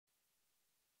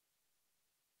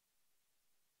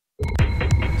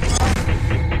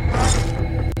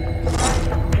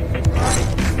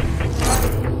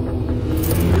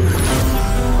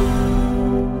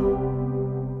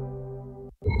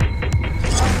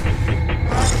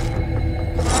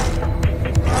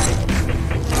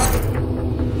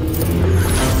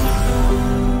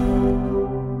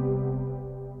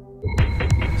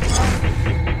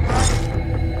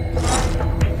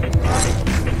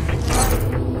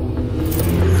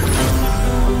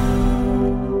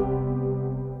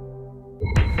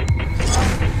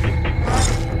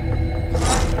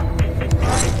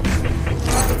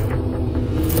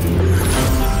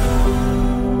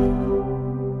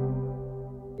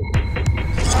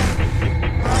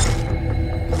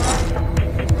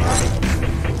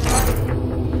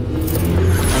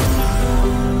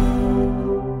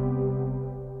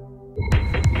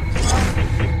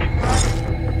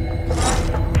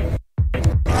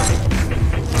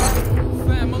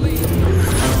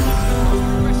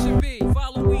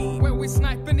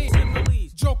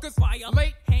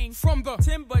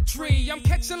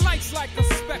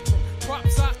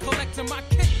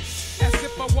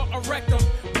wreck them.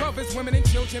 Brothers, women, and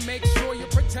children, make sure you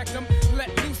protect them. Let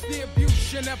loose the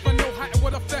abuse, you never know how it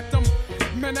would affect them.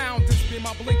 Man, I don't this be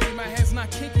my blinky, my hand's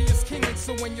not kinky, it's kingly.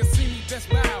 So when you see me, best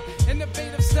bow.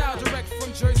 Innovative style, direct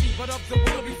from Jersey, but of the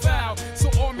will be foul. So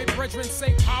all me brethren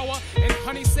say power, and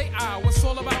honey say I. What's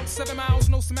all about 7 miles,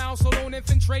 no smiles, so don't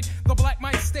infiltrate. The black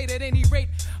might state at any rate,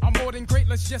 I'm more than great,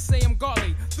 let's just say I'm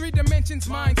godly. 3 dimensions,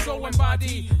 mind, soul, and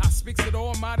body. I speaks it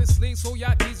all modestly, so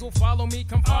y'all diesel follow me,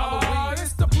 come follow me.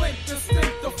 It's the blink,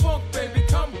 distinct, the funk, baby,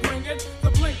 come bring it.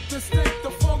 The blink, distinct,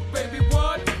 the funk, baby,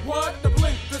 what? The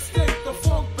blink, distinct, the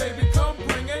funk, baby, come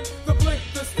bring it. The blink,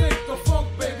 distinct, the funk,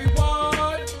 baby,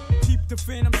 what? Keep the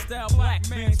phantom style, black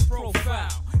man's profile.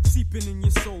 Seeping in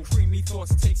your soul, creamy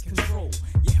thoughts takes control.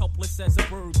 You're helpless as a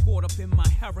bird caught up in my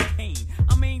hurricane.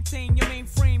 I maintain your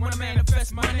mainframe when I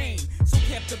manifest my name. So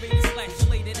captivated, slash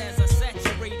elated as I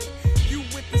saturated you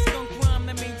with the skunk rhyme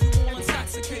that made you all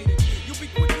intoxicated. You'll be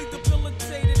quickly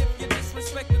debilitated if you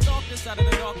disrespect the darkness. Out of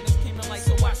the darkness came the light,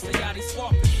 so watch the yachty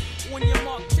spark it. When you're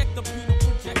marked, check the penal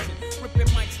projection. Ripping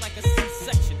mics like a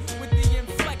C-section with the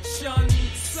inflection.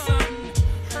 Son,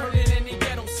 heard it in the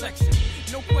ghetto section.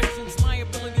 No questions, my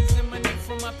abilities emanate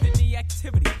from my pithy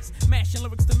activities. Mashing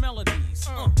lyrics to melodies.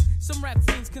 Some rap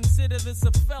fiends consider this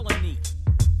a felony.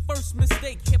 First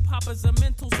mistake, hip-hop is a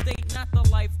mental state, not the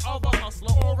life of a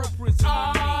hustler or a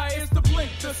prisoner. It's the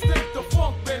blink, distinct, the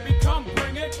funk, baby, come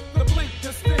bring it. The blink,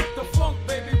 distinct, the funk,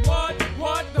 baby, what?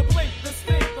 The blink,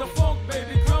 distinct, the funk,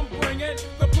 baby, come bring it.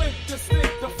 The blink,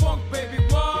 distinct, the funk, baby,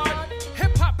 what?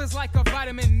 Hip-hop is like a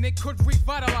vitamin, it could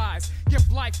revitalize.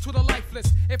 Give life to the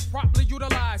lifeless, if properly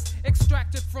utilized.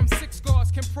 Extracted from 6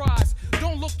 scars comprised.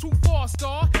 Don't look too far,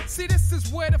 star. See, this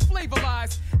is where the flavor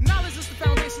lies. Knowledge is the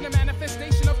foundation and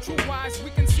manifestation of true wise. We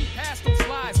can see past those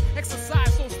lies,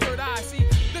 exercise those third eyes. See,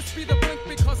 this be the blink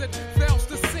because it fails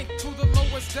to sink to the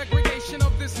lowest degradation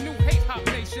of this new hate-hop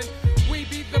nation. We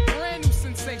be the brand new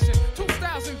sensation. 2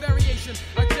 styles in variation.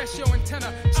 Adjust your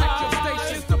antenna, check your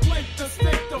station. It's the blink,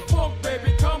 distinct, the funk,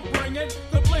 baby, come bring it.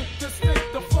 The blink,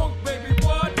 distinct, the funk, baby,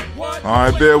 what?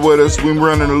 Alright, bear with us. We're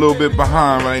running a little bit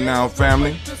behind right now,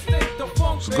 family.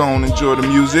 So go and enjoy the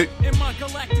music. In my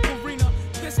galactic arena,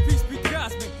 this piece be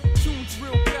cosmic. Tunes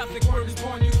real graphic, word is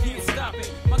born, you can't stop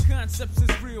it. My concepts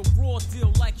is real, raw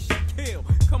deal like Shaquille.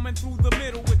 Coming through the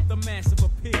middle with the massive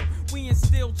appeal. We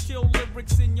instill chill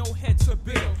lyrics in your head to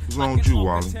build. What's wrong with you,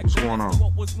 Wally? What's going on?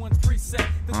 What was once preset,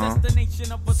 the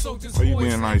destination of a soldier's Why you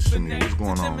being nice to me? What's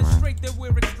going on, man? Demonstrate that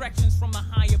we're extractions from the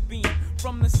higher being.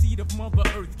 From the seed of Mother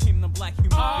Earth came the black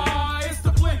human being. It's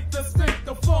the blink, distinct,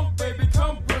 the funk, baby,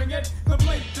 come bring it. The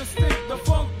blink, distinct, the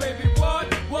funk, baby, what?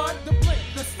 The blink,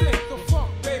 distinct, the funk,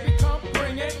 baby, come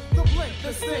bring it. The blink,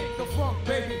 distinct, the funk,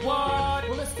 baby, what?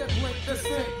 Well, it's that blink,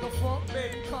 distinct, the funk,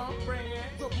 baby, come bring it.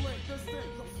 The blink,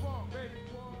 distinct, the funk, baby,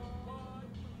 what?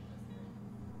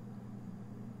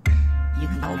 You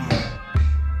can go now.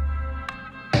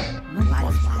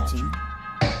 Nobody's watching.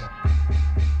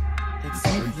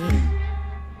 Except you.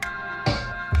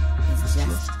 It's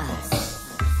just us.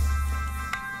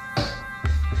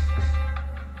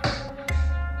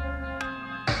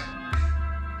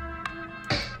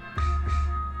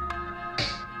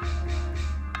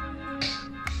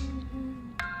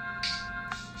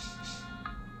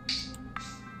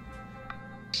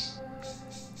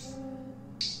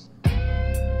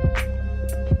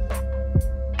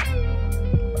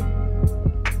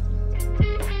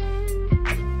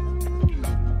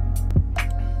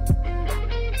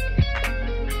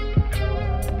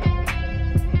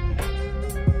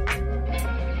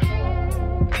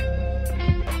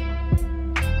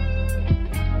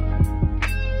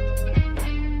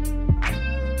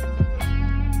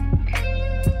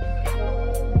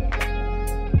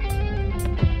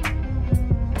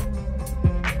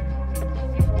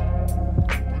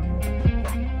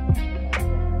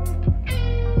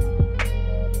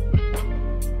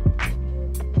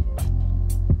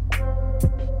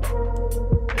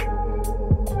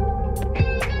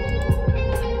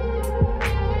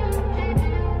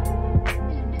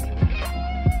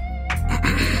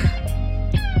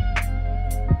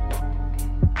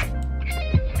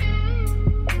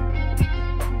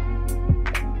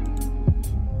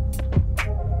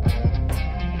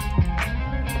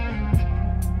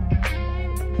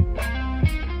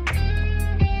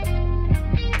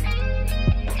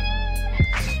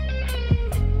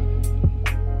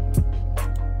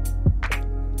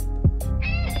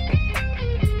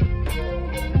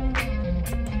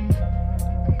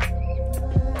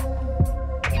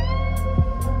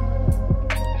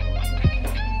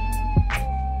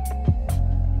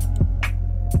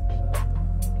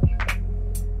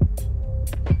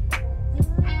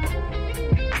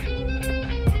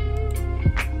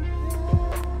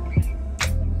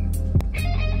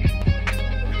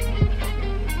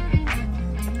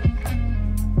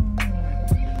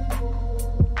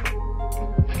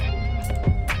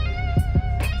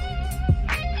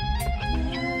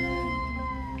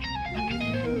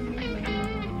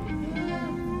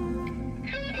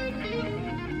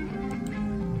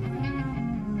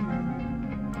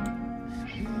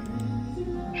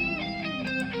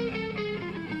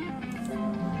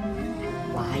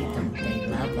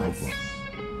 of us.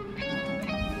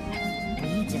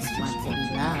 We just want to be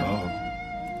loved.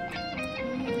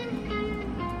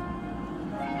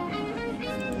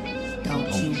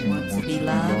 Don't you want to be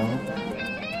loved?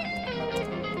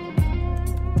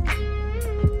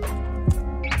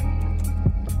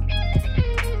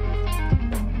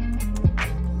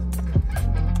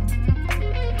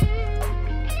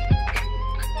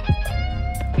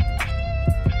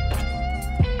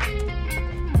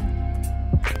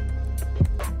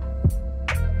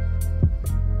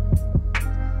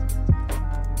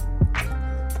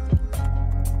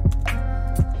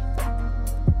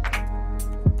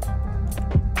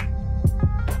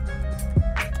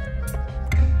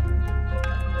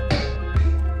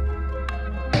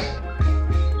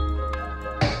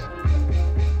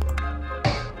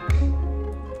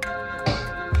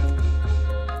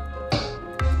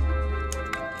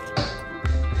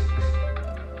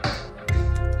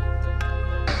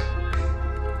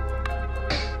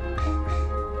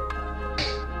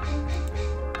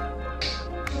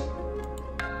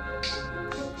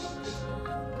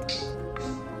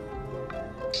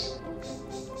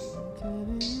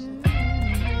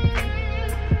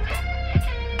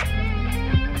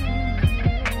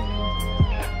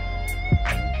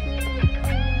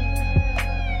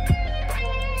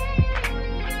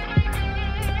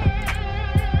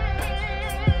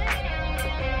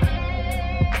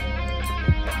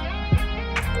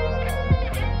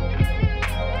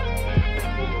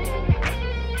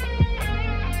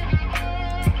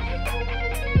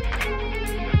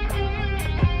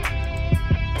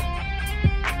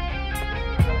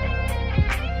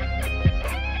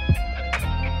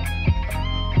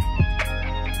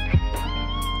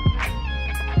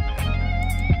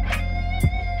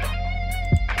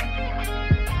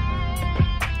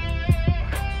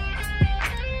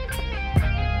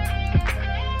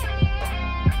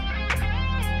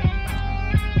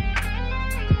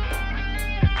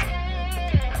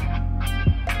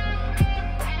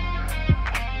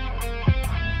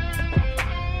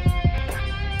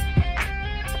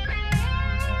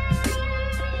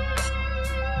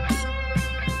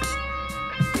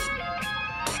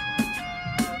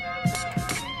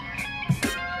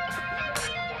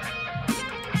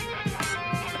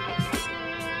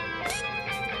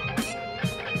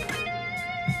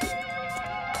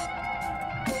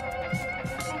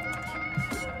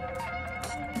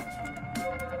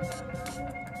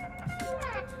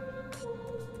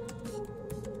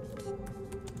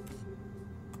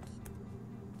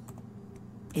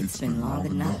 It's been long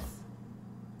enough.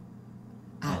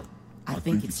 I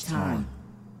think it's time.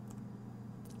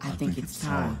 I think it's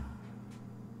time.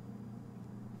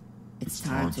 It's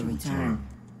time to return.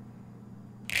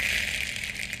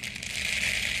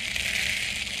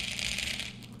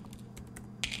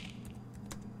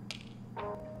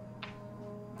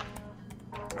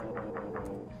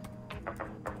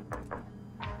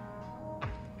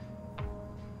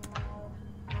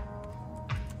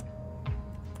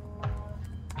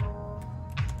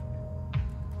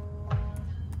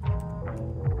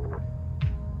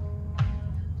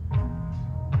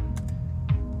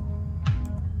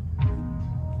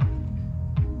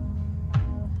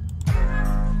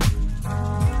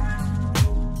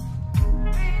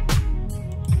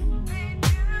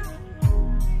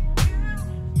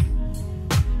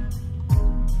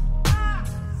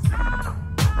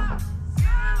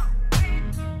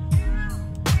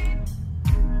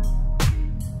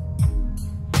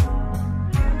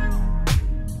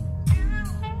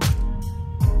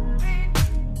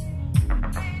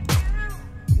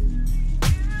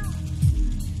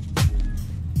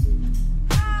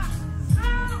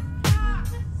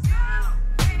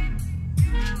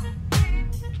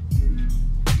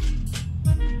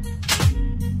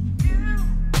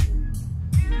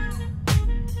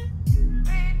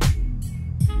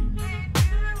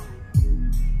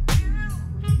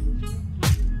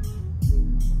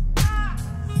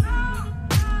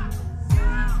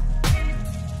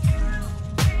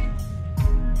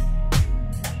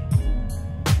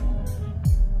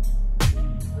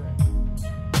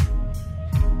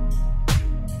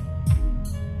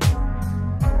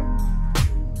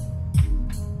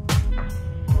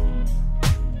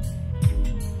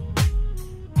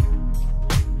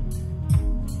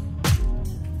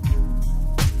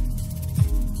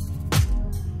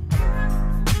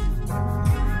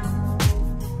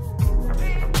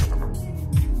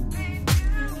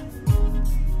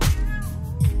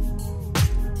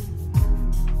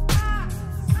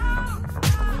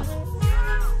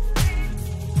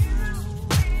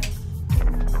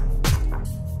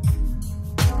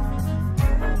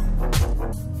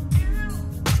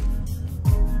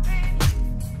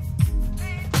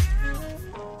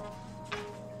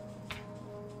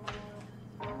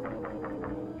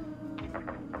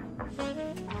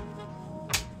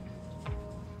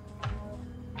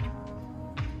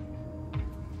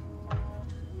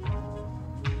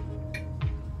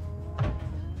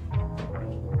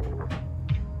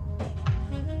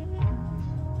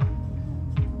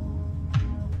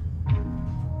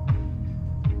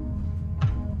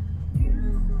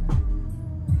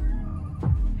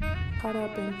 Caught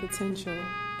up in potential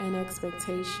and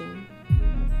expectation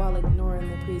while ignoring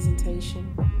the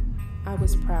presentation. I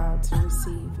was proud to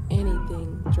receive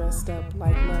anything dressed up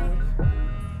like love.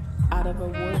 Out of a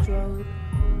wardrobe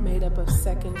made up of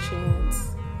second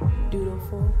chance,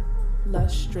 dutiful,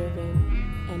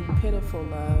 lust-driven, and pitiful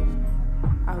love,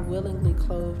 I willingly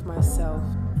clothed myself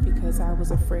because I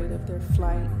was afraid of their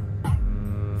flight.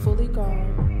 Fully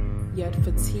garbed, yet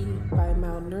fatigued by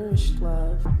malnourished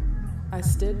love, I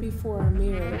stood before a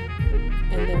mirror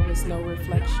and there was no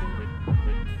reflection.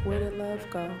 Where did love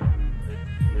go?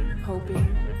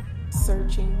 Hoping,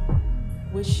 searching,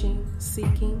 wishing,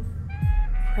 seeking,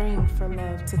 praying for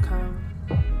love to come.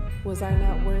 Was I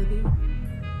not worthy?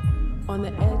 On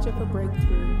the edge of a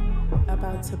breakthrough,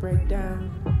 about to break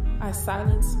down, I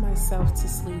silenced myself to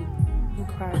sleep and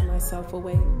cried myself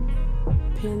awake.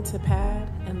 Pen to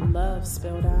pad and love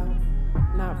spelled out.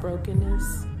 Not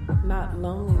brokenness, not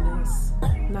loneliness,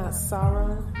 not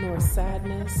sorrow nor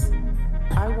sadness.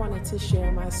 I wanted to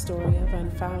share my story of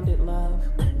unfounded love,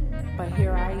 but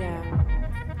here I am,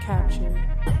 captured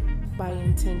by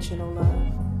intentional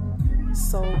love,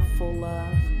 soulful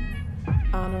love,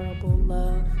 honorable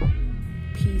love,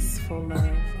 peaceful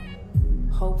love,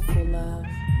 hopeful love,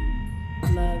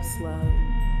 love's love,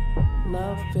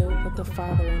 love filled with the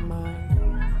Father in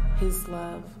mind, His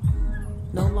love,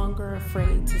 no longer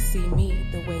afraid to see me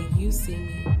the way you see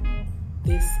me.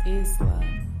 This is love.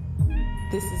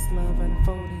 This is love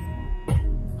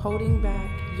unfolding, holding back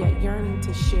yet yearning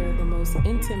to share the most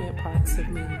intimate parts of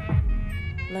me.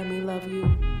 Let me love you.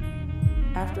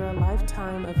 After a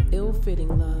lifetime of ill-fitting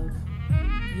love,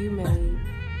 you made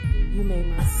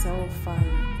my soul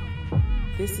fire.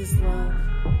 This is love.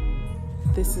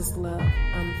 This is love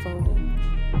unfolding.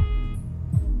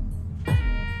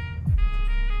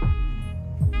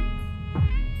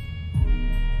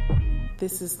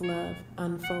 This is love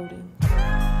unfolding.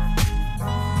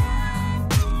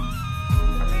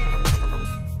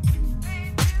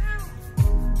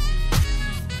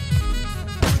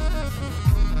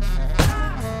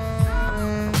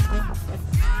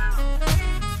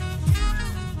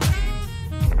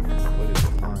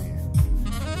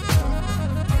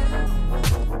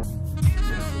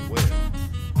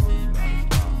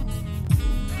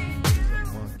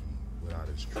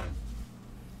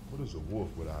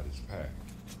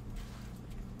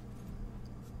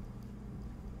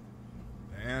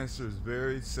 The answer is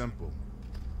very simple.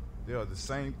 They are the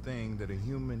same thing that a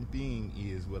human being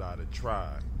is without a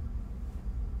tribe.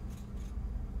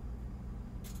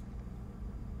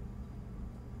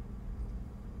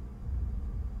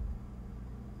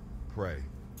 Pray.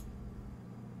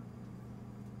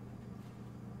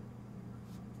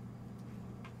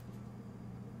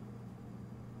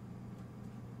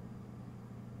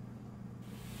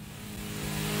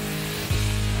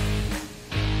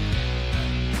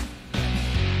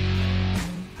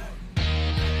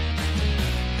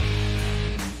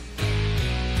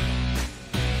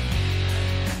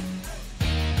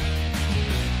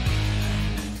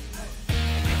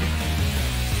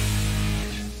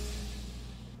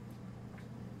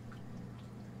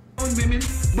 Women,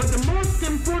 but the most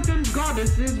important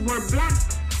goddesses were black,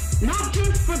 not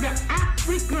just for the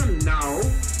African now,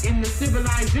 in the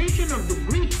civilization of the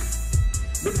Greeks.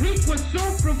 The Greek was so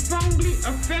profoundly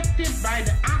affected by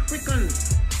the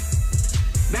Africans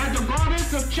that the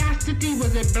goddess of chastity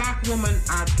was a black woman,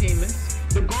 Artemis.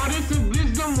 The goddess of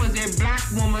wisdom was a black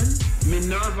woman,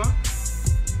 Minerva.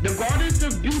 The goddess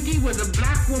of beauty was a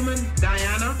black woman,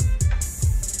 Diana.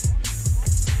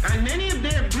 And many of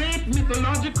their great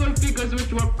mythological figures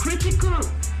which were critical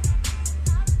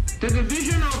to the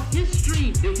vision of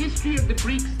history, the history of the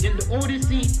Greeks in the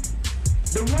Odyssey,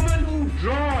 the woman who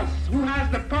draws, who has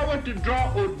the power to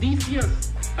draw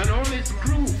Odysseus and all his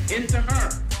crew into her,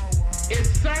 is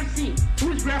Circe,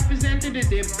 who's represented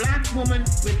as a black woman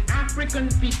with African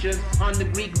features on the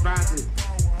Greek vases.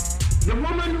 The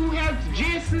woman who helps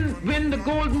Jason win the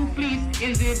Golden Fleece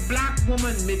is a black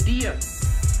woman, Medea.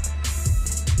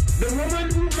 The woman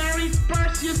who marries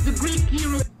Perseus, the Greek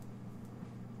hero.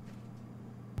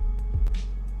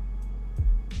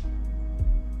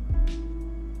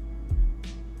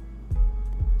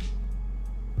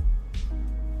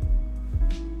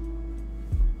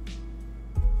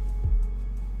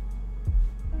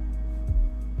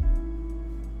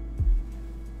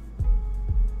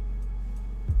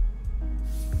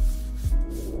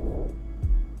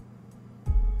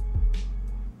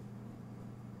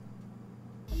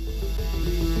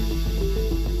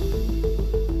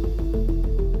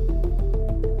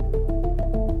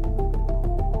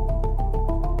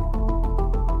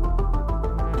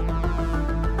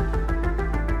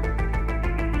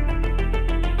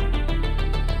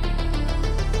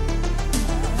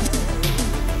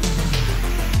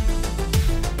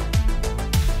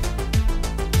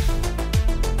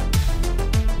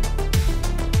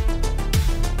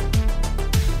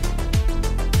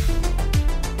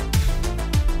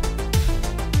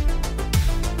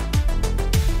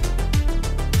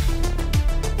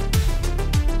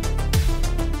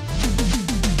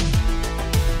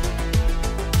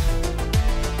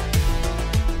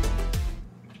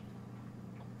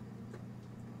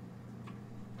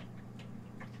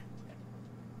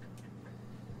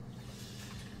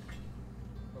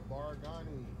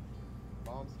 Organi.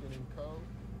 Bombskin & Co.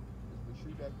 is the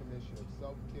true definition of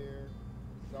self-care,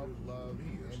 self-love,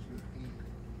 and peace.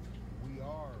 We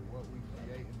are what we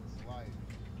create in this life.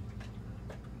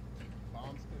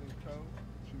 Bombskin & Co.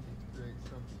 chooses to create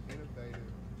something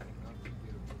innovative and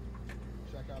unforgettable.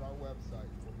 Check out our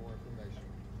website for more information.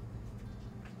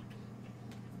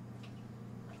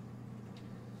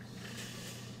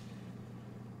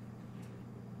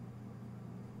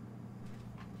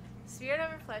 Spirit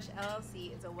Over Flesh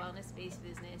LLC is a wellness-based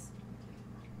business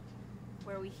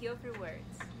where we heal through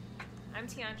words. I'm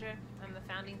Tiandra. I'm the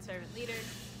founding servant leader.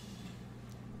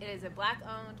 It is a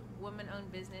black-owned,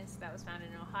 woman-owned business that was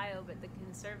founded in Ohio, but that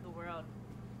can serve the world.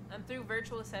 Through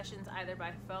virtual sessions, either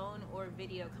by phone or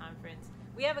video conference,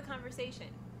 we have a conversation.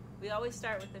 We always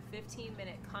start with a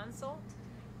 15-minute consult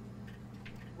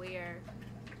where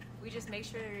we just make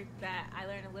sure that I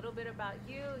learn a little bit about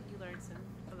you, you learn some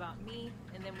about me,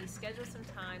 and then we schedule some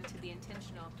time to be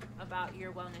intentional about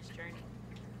your wellness journey.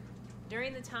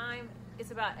 During the time,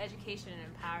 it's about education and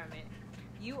empowerment.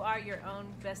 You are your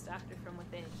own best doctor from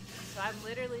within. So I'm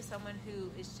literally someone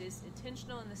who is just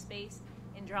intentional in the space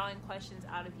and drawing questions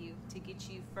out of you to get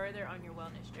you further on your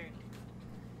wellness journey.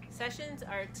 Sessions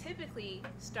are typically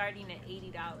starting at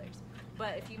 $80,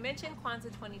 but if you mention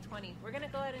Kwanzaa 2020, we're going to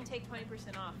go ahead and take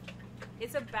 20% off.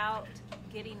 It's about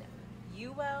getting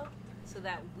you well so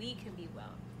that we can be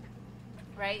well,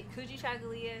 right? Kuji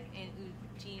Chagalia and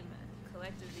Ujima,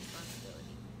 collective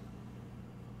responsibility.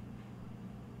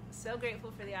 So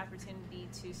grateful for the opportunity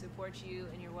to support you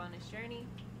in your wellness journey.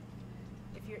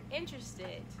 If you're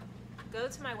interested, go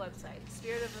to my website,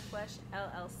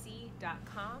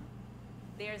 spiritoverfleshllc.com.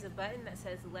 There's a button that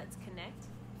says Let's Connect.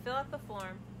 Fill out the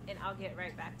form, and I'll get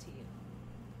right back to you.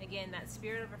 Again, that's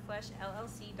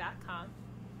spiritoverfleshllc.com.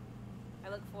 I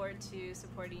look forward to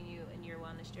supporting you in your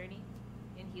wellness journey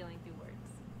and healing through words.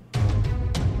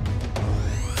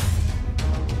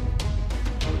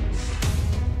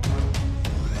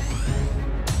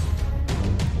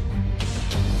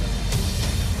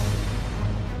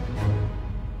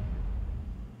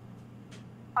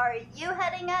 Are you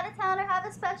heading out of town or have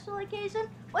a special occasion?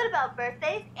 What about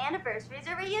birthdays, anniversaries,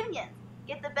 or reunions?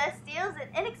 Get the best deals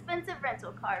at inexpensive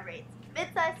rental car rates,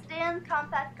 mid-size sedans,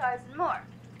 compact cars, and more.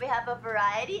 We have a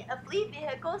variety of fleet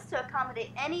vehicles to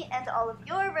accommodate any and all of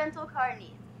your rental car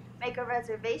needs. Make a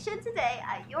reservation today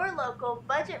at your local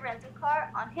budget rental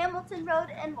car on Hamilton Road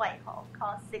in Whitehall.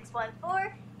 Call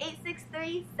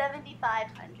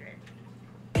 614-863-7500.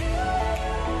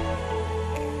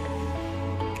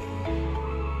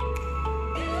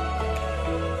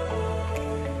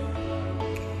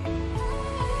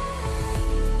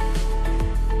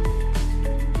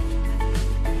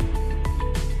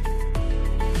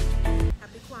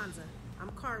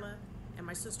 I'm Carla, and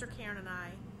my sister Karen and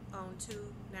I own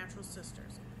Two Natural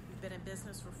Sisters. We've been in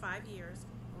business for 5 years,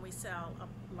 and we sell a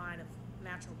line of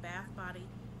natural bath, body,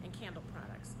 and candle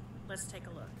products. Let's take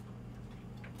a look.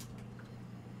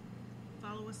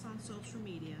 Follow us on social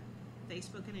media,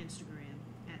 Facebook and Instagram,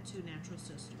 at Two Natural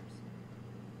Sisters.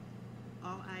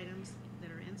 All items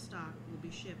that are in stock will be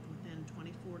shipped within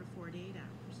 24 to 48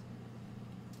 hours.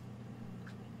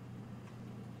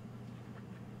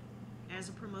 As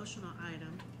a promotional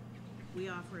item, we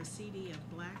offer a CD of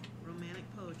Black romantic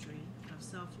poetry of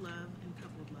self-love and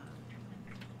coupled love,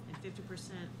 and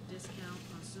 50% discount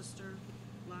on Sister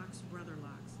Locks, Brother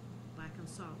Locks, Black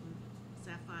Consultant,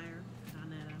 Sapphire,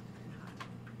 Donetta, and Hot.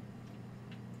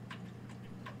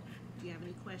 If you have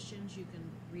any questions, you can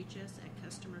reach us at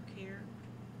customer care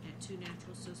at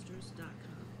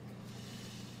twonaturalsisters.com.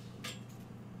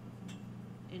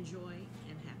 Enjoy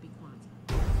and happy Kwanzaa.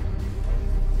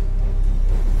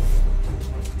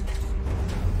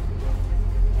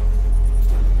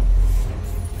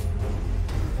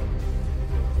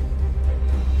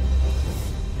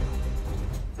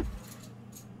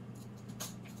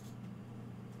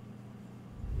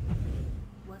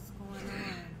 What's going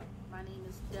on? My name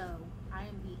is Doe. I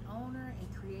am the owner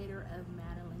and creator of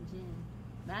Madeline Gin.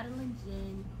 Madeline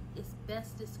Gin is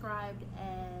best described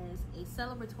as a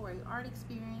celebratory art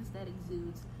experience that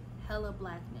exudes hella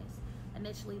blackness.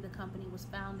 Initially, the company was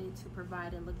founded to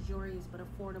provide a luxurious but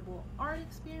affordable art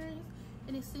experience,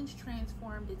 and it's since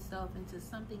transformed itself into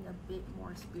something a bit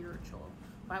more spiritual.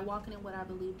 By walking in what I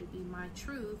believe to be my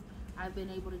truth, I've been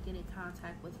able to get in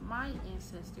contact with my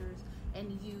ancestors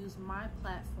and use my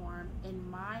platform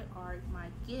and my art, my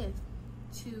gift,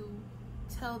 to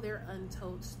tell their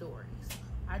untold stories.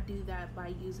 I do that by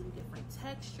using different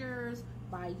textures,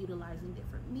 by utilizing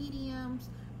different mediums,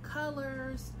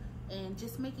 colors, and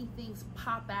just making things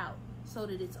pop out so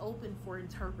that it's open for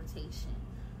interpretation.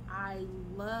 I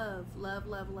love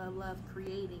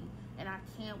creating, and I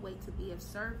can't wait to be of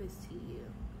service to you.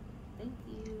 Thank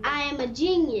you. I am a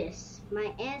genius.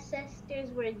 My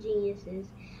ancestors were geniuses.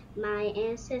 My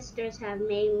ancestors have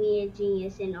made me a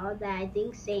genius in all that I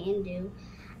think, say, and do.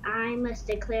 I must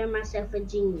declare myself a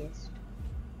genius.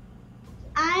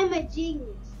 I am a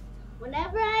genius.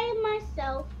 Whenever I am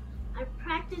myself, I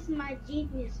practice my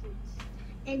geniusness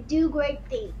and do great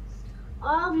things.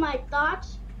 All my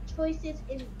thoughts, choices,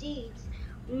 and deeds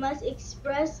must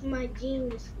express my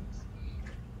geniusness.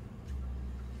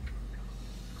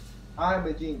 I am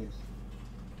a genius.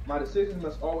 My decisions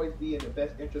must always be in the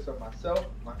best interest of myself,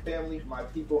 my family, my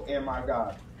people, and my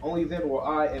God. Only then will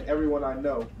I and everyone I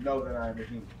know that I am a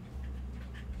genius.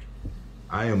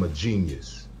 I am a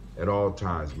genius. At all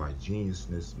times, my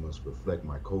geniusness must reflect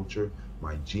my culture.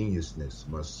 My geniusness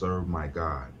must serve my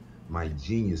God. My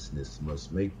geniusness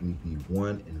must make me be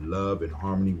one in love and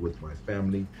harmony with my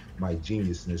family. My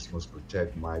geniusness must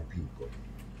protect my people.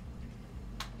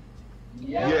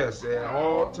 Yes, at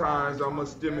all times I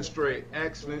must demonstrate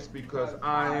excellence because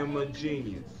I am a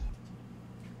genius.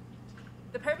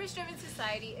 The Purpose Driven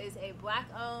Society is a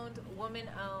Black-owned,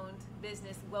 woman-owned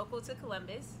business local to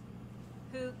Columbus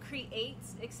who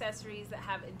creates accessories that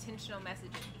have intentional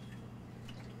messaging.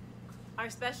 Our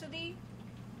specialty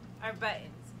are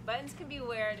buttons. Buttons can be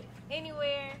worn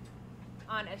anywhere,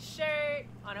 on a shirt,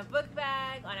 on a book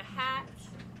bag, on a hat.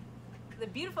 The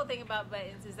beautiful thing about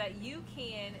buttons is that you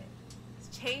can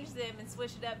change them and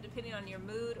switch it up depending on your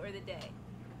mood or the day.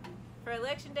 For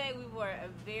election day, we wore a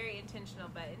very intentional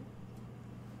button.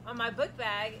 On my book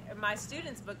bag, or my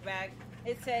student's book bag,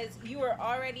 it says, "You are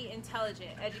already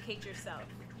intelligent, educate yourself."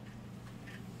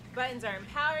 Buttons are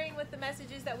empowering with the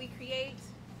messages that we create.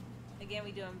 Again,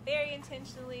 we do them very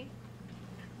intentionally.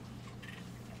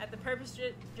 At the Purpose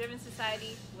Driven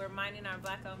Society, we're minding our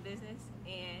Black-owned business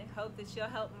and hope that you'll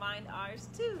help mind ours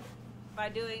too by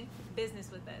doing business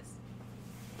with us.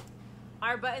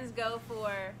 Our buttons go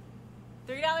for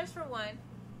 $3 for one,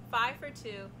 $5 for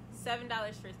two,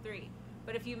 $7 for three.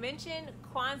 But if you mention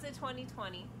Kwanzaa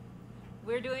 2020,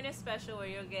 we're doing a special where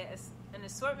you'll get an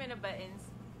assortment of buttons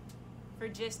for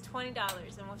just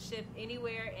 $20, and we'll ship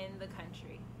anywhere in the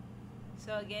country.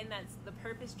 So again, that's the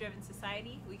Purpose Driven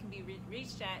Society. We can be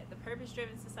reached at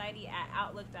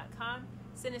thepurposedrivensociety@outlook.com.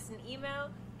 Send us an email,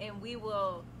 and we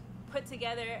will put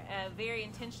together a very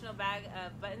intentional bag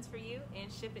of buttons for you and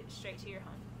ship it straight to your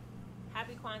home.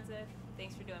 Happy Kwanzaa.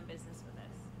 Thanks for doing business with us.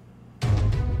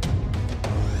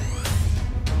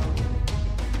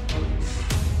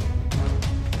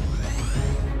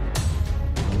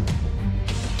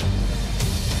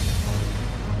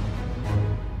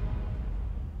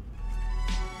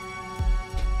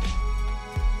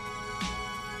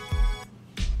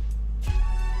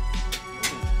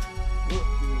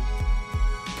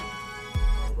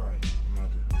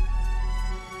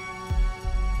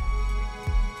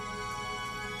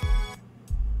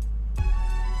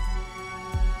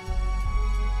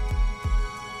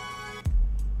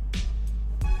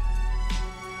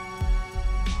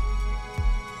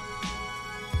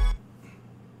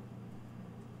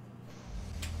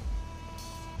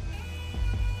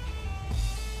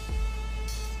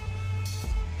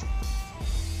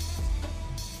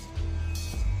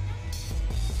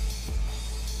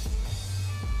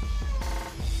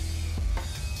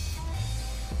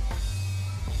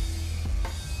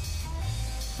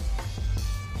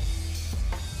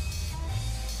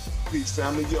 Peace,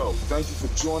 family. Yo, thank you for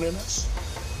joining us.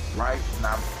 Right? And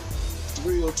I'm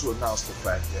thrilled to announce the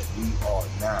fact that we are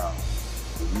now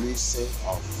releasing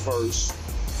our first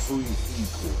free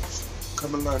e-course.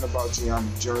 Come and learn about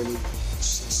Gye-Nyame journey,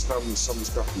 see some of the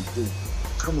stuff we do.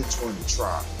 Come and join the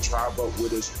tribe. Tribe up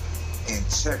with us and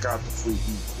check out the free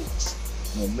e-course.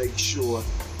 We'll make sure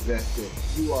that the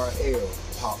URL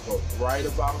pop up right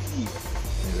about here.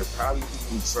 And it'll probably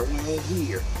be somewhere in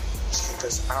here. Check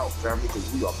us out, family, because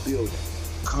we are building.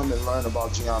 Come and learn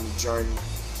about Gye-Nyame journey,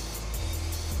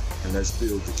 and let's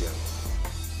build together.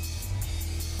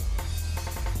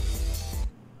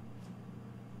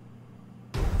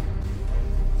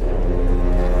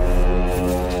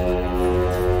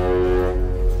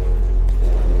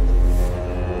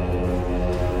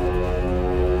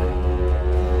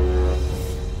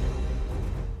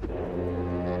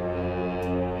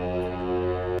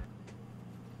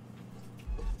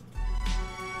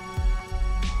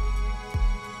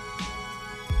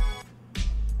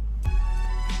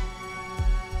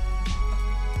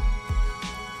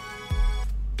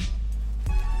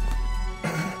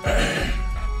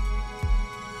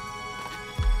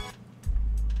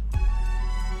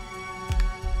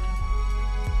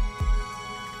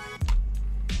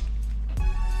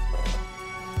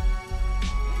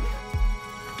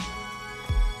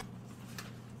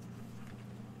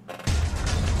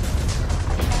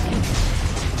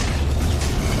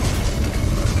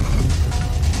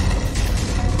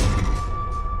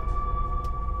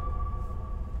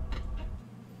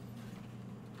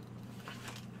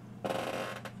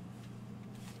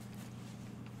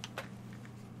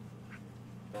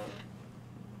 Oh,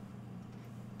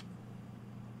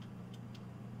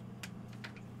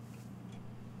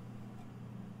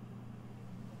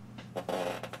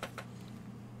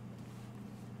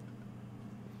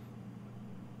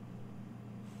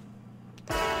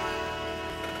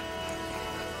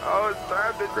 it's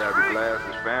time to grab your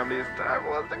glasses, family. It's time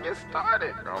for us to get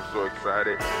started. I'm so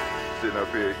excited. Sitting up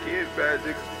here, Kid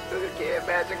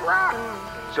Magic Rock.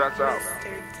 Shots out.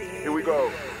 Here we go.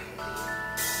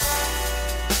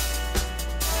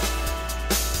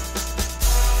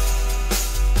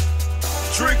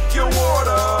 Drink your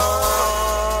water.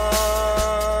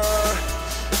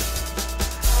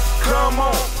 Come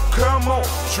on,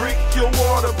 drink your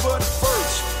water, but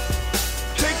first,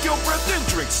 take your breath and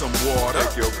drink some water.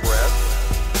 Take your breath.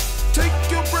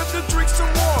 Take your breath and drink some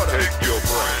water. Take your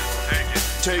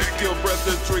breath. Take your breath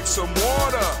and drink some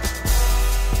water.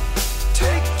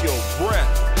 Take your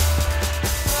breath.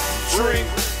 Drink,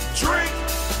 drink,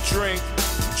 drink,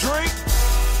 drink.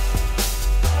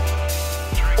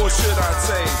 Or should I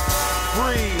say,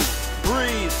 breathe,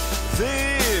 breathe,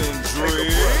 then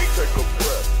drink. Take a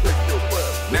breath, take your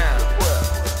breath. Now,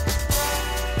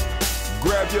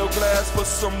 grab your glass for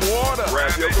some water.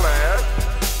 Grab your glass.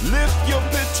 Lift your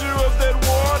pitcher of that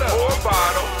water. Or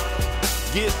bottle.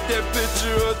 Get that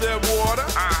pitcher of that water.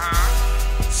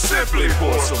 Simply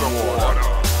pour some water.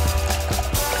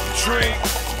 Drink,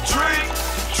 drink,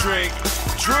 drink,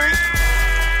 drink.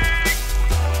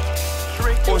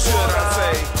 Or should I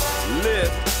say,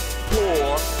 lift,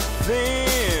 pour,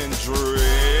 then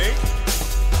drink.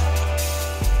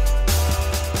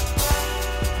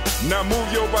 Now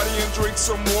move your body and drink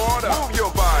some water. Move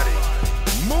your body.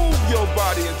 Move your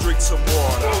body and drink some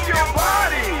water. Move your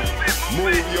body.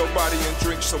 Move your body and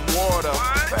drink some water.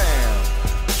 Bam.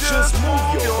 Just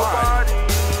move your body.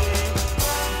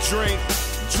 Drink,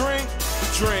 drink,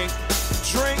 drink,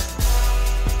 drink.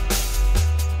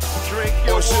 Drink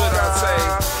your or should water. I say,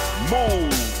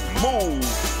 move,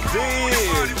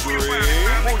 then drink.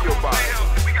 Move your body.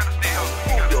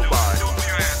 Move your body.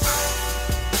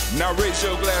 Now raise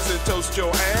your glass and toast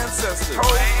your ancestors.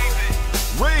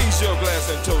 Raise your glass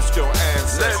and toast your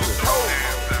ancestors.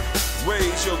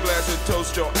 Raise your glass and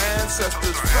toast your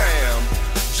ancestors, fam.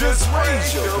 Just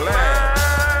raise your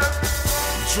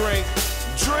glass. Drink,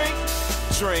 drink,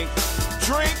 drink,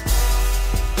 drink.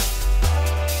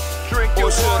 Drink your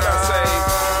or should water. I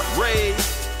say, raise,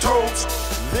 toast,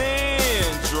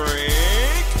 then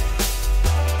drink.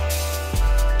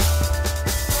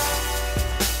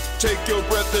 Take your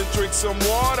breath and drink some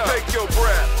water. Take your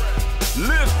breath.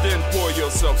 Lift and pour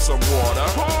yourself some water.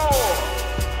 Pour.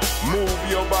 Move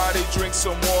your body, drink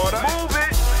some water. Move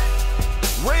it.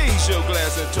 Raise your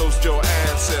glass and toast your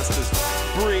ancestors.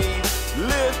 Breathe,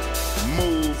 lift,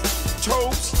 move,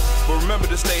 toast. But remember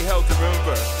to stay healthy.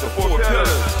 Remember the four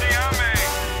pillars.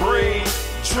 Breathe,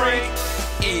 drink,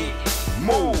 eat,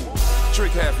 move.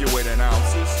 Drink half your weight in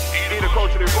ounces. Eat a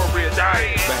culturally appropriate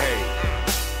diet. Behave.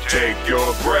 Take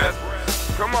your breath.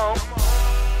 Come on.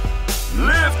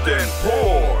 Lift and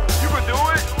pour. You can do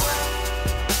it.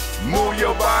 Move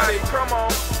your body. Come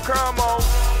on. Come on.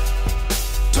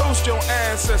 Toast your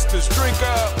ancestors. Drink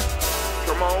up.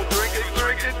 Come on. Drink it.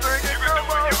 Drink it. Drink it. Come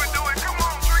on. You can do it. Come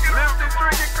on. Drink it. Lift it.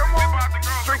 Drink it. Come on.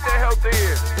 Drink that health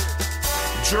in.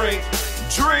 Drink.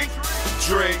 Drink.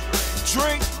 Drink.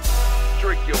 Drink.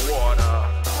 Drink your water.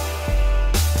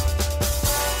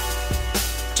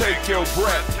 Take your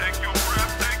breath. Take your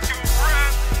breath. Take your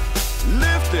breath.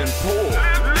 Lift and pour.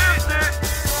 Lift it.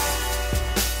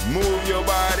 Move your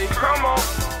body. Come on.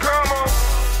 Come on.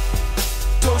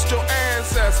 Toast your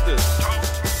ancestors.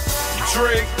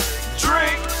 Drink.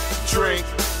 Drink. Drink.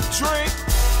 Drink.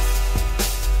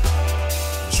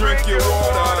 Drink your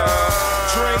water.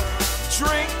 Drink.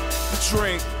 Drink.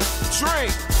 Drink.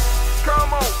 Drink.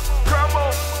 Come on. Come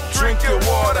on. Drink your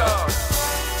water.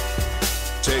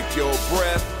 Take your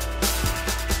breath.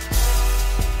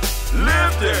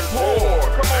 Lift and pour.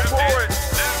 Come on, pour it.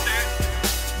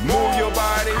 Move your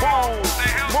body. Move.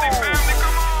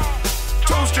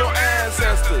 Toast your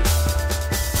ancestors.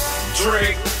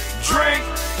 Drink, drink,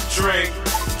 drink,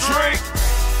 drink.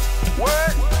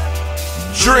 What?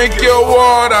 Drink your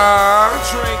water.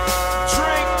 Drink,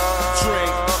 drink,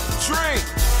 drink, drink.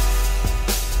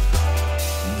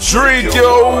 Drink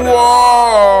your water.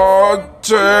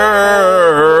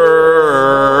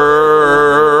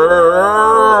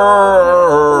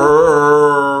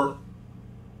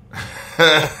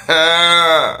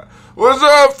 What's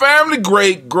up, family?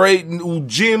 Great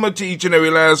Ujima to each and every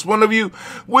last one of you.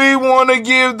 We want to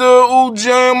give the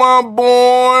Ujima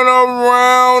born a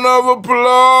round of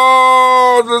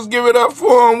applause. Let's give it up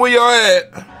for him. Where y'all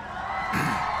at?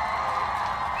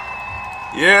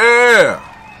 Yeah.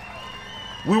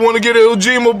 We want to get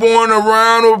Ujima born. A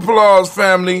round of applause,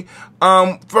 family.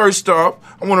 First off,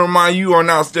 I want to remind you are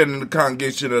now standing in the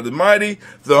congregation of the mighty,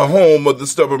 the home of the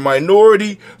stubborn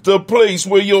minority, the place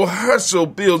where your hustle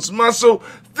builds muscle.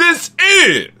 This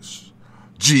is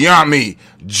Gye-Nyame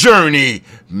Journey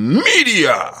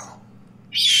Media.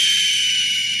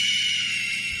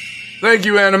 Thank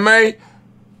you, Anime.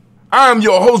 I'm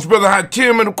your host, Brother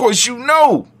Hakim, and of course you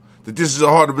know that this is a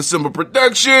Heart of a Simple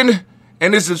production,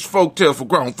 and this is Folk Tales for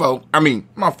Grown Folk.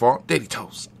 My fault, Daily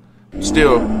Toast.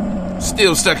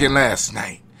 Still stuck in last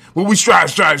night, where we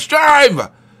strive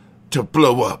to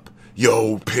blow up your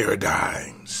old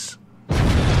paradigms.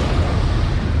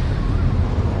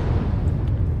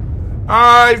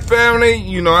 Alright,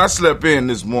 family, I slept in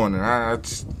this morning. I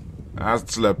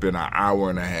slept in an hour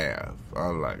and a half. I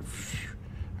was like,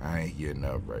 I ain't getting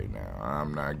up right now.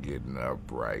 I'm not getting up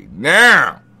right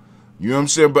now. You know what I'm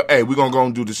saying? But, hey, we're going to go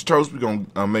and do this toast. We're going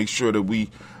to make sure that we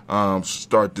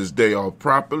start this day off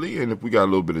properly. And if we got a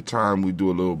little bit of time, we do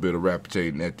a little bit of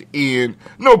rapitating at the end.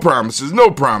 No promises. You know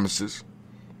what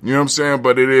I'm saying?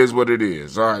 But it is what it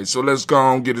is. All right, so let's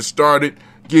go and get it started.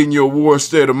 Get in your war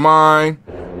state of mind.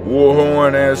 War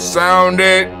horn has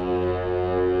sounded.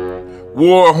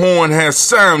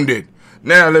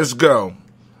 Now let's go.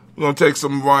 We're going to take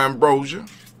some of our ambrosia.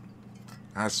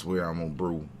 I swear I'm going to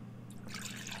brew.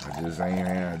 I just ain't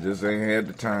had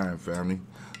the time, family.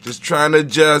 Just trying to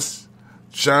adjust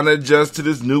to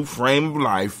this new frame of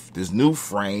life.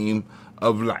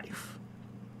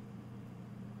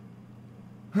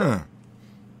 Okay,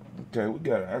 I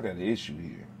got an issue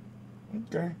here.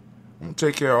 Okay, I'm going to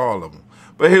take care of all of them.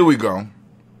 But here we go.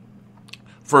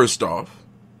 First off,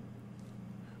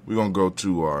 we're going to go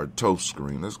to our toast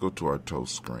screen. Let's go to our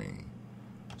toast screen.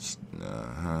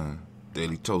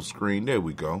 Daily toast screen. There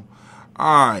we go.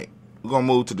 All right. We're going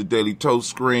to move to the Daily Toast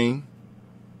screen.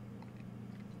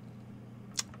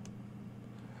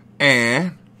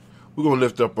 And we're going to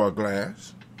lift up our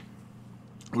glass.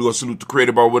 We're going to salute the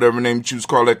creator by whatever name you choose to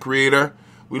call that creator.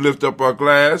 We lift up our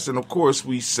glass. And, of course,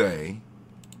 we say,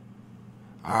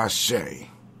 Ashe.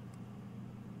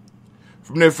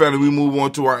 From there, family, we move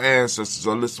on to our ancestors.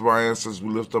 Our list of our ancestors, we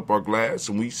lift up our glass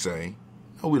and we say,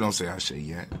 no, we don't say Ashe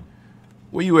yet.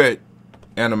 Where you at,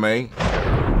 Anime?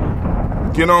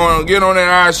 Get on that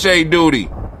Ashe duty.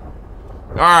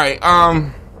 All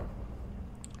right,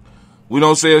 we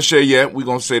don't say Ashe yet. We're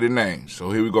going to say the names.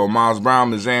 So here we go. Miles Brown,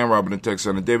 Ms. Ann, Robert and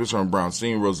Texana Davis, Herman Brown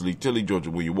Sr., Rosalie Tilly, Georgia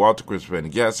William Walter, Chris Fanny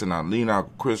Gasson, Eileen,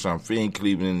 Uncle Chris, Fiend,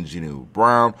 Cleveland, Gina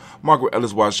Brown, Margaret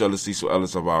Ellis, Wash Ellis, Cecil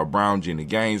Ellis, Alvaro Brown, Gina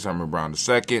Gaines, Herman Brown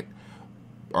II,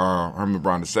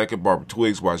 Barbara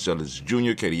Twiggs, Wash Ellis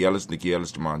Jr., Katie Ellis, Nikki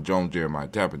Ellis, Demond Jones, Jeremiah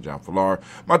Tappan, John Fallar,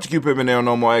 Montague Pittman,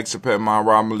 No More X, Pat Mine,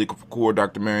 Rob Malika Fakour,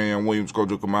 Dr. Marianne Williams,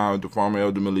 Kojo Kamal, The Farmer,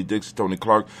 Elder Millie Dixon, Tony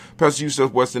Clark, Pastor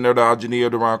Yusuf Weston, Elder Algenie,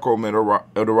 Elder Ron Coleman,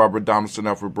 Elder Robert Donaldson,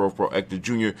 Alfred Brofro, Hector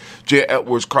Jr., J.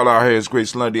 Edwards, Carlisle Harris,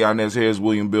 Grace Lundy, Inez Harris,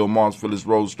 William Bill Moss, Phyllis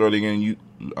Rose, Sterling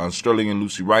and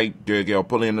Lucy Wright, Derek L.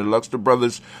 Pullian, the Luxter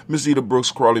Brothers, Miss Eda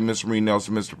Brooks, Crawley, Miss Marie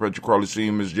Nelson, Mr. Frederick Crawley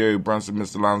Sr., Miss Jerry Brunson,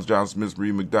 Mr. Lance Johnson, Miss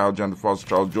Marie McDowell, John DeFoster,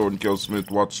 Charles Jordan, Kel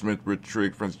Smith, Walter Smith, Rich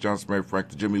Trigg, Francis Johnson, Mary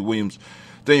Frank, Jimmy Williams,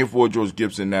 Daniel Ford, George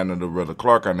Gibson, Nana Loretta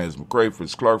Clark, Inez McCrae,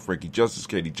 Fritz Clark, Frankie Justice,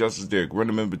 Katie Justice, Derek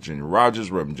Renneman, Virginia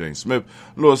Rogers, Reverend James Smith,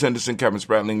 Lois Henderson, Captain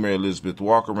Spratling, Mary Elizabeth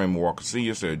Walker, Raymond Walker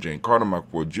Sr., Sarah Jane Carter, Mike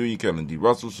Ford Jr., Kellen D.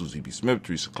 Russell, Susie B. Smith,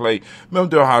 Teresa Clay, Mel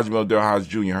Hodge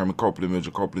Jr., Herman Copeland,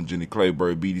 Mitchell Copeland, Jenny Clay,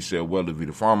 Barry Beatty, Sarah Weller,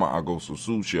 Vita Farmer, Augusto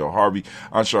Sue, Cheryl Harvey,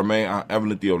 Aunt Charmaine, Aunt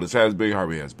Evelyn, Theolis Hasbury,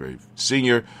 Harvey Hasbury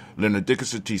Sr., Leonard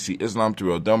Dickinson, T.C. Islam,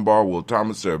 Terrell Dunbar, Will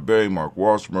Thomas, Sarah Berry, Mark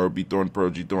Walsh, Merle B. Thornton, Pearl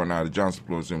G. Thornton, Ida Johnson,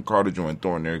 Florence M. Carter, Joanne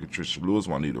Thornton, Erica Tricia Lewis,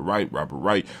 Juanita Wright, Robert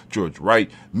Wright, George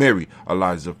Wright, Mary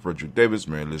Eliza Frederick Davis,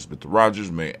 Mary Elizabeth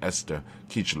Rogers, Mary Esther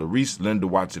Keisha Reese, Linda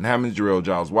Watson Hammond, Jarrell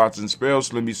Giles Watson, Sparrow,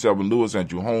 Slimmy Selvin Lewis,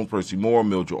 Andrew Holmes, Percy Moore,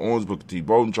 Mildred Owens, Booker T.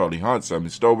 Bowden, Charlie Hunt, Sammy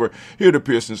Stover, Hilda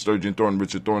Pearson, Sturgeon Thornton,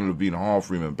 Richard Thornton, Lavina Hall,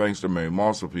 Freeman Bankster, Mary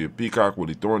Moss, Sophia Peacock,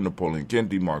 Willie Thornton, Napoleon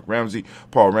Kennedy, Mark Ramsey,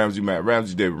 Paul Ramsey, Matt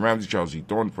Ramsey, David Ramsey, Charles E.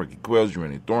 Thornton, Frankie Quells,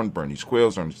 Urania Thornton, Bernice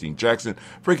Quells, Ernestine Jackson,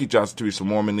 Frankie Johnson, Teresa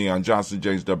Mormon, Leon Johnson,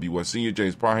 James W. West Sr.,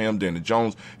 James Parham, Dana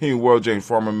Jones, Henry World, James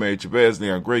Farmer, Mary Chavez,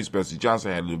 Leon Grace, Bessie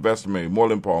Johnson, Hadley Levester, Mary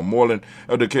Moreland, Paul Moreland,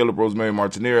 Elder Caleb Rosemary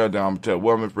Martinera, Don Mattel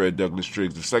Wellman, Fred Douglas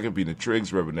Triggs II, Peter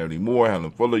Triggs, Reverend Eddie Moore,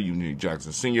 Helen Fuller, Union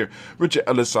Jackson Sr., Richard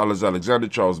Ellis, Silas Alexander,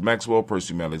 Charles Maxwell,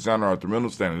 Percy Alexander, Arthur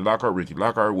Reynolds, Stanley Lockhart, Ricky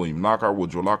Lockhart, William Lockhart,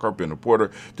 Woodrow Lockhart, Ben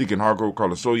Porter, Deacon Hargrove,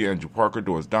 Carlos Sawyer, Andrew Parker,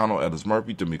 Doris Donald, Ellis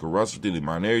Murphy, Tamika Russell, Dilly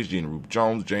Marnares, Gina Rupe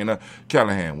Jones, Jana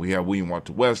Callahan. We have William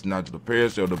Walter West, Nigel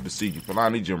Paris, Elder Basiji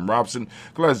Falani, Jim Robson,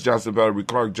 Glass Johnson, Valerie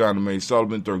Clark, John May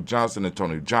Sullivan, Dirk Johnson,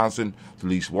 Antonio Johnson,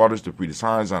 Delise Waters, DeFritis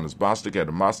Hines, Honest Bostic,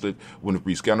 Adam Bostic,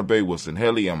 Winifred Scanabay, Wilson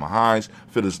Haley, Emma Hines,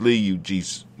 Phyllis Lee,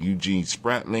 Eugene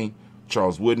Spratling,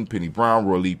 Charles Wooden, Penny Brown,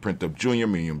 Roy Lee Printup Jr.,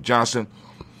 Miriam Johnson,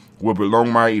 Wilbur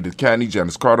Longmire, Edith Cadney,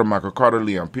 Janice Carter, Michael Carter,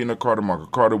 Leon Pina Carter, Michael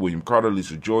Carter, William Carter,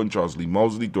 Lisa Jordan, Charles Lee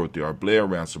Mosley, Dorothy R. Blair,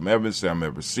 Ransom Evans, Sam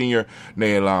Evers Sr.,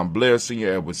 Nailon Blair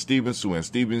Sr., Edward Stevens, Sue Ann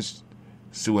Stevens.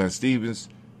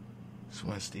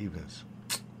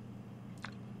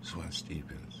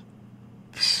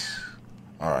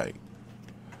 All right.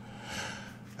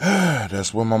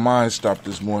 That's where my mind stopped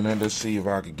this morning. Let's see if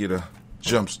I could get a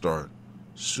jump start.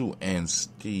 Sue Ann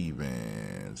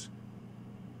Stevens.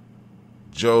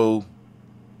 Sue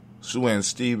Ann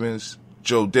Stevens,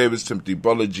 Joe Davis, Timothy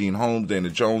Butler, Gene Holmes, Dana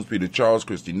Jones, Peter Charles,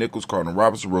 Christy Nichols, Carter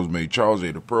Robinson, Rosemary Charles,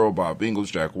 Ada Pearl, Bob Ingalls,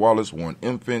 Jack Wallace, Warren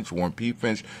M. Finch, Warren P.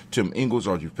 Finch, Tim Ingalls,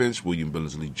 Archie Finch, William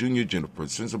Billingsley Jr., Jennifer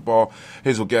Sensabaugh,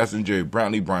 Hazel Gaston, Jerry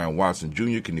Brantley, Brian Watson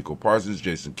Jr., Kaniko Parsons,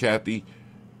 Jason Cathy,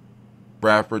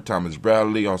 Bradford, Thomas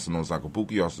Bradley, also known as Uncle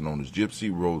Pookie, also known as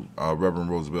Gypsy, Reverend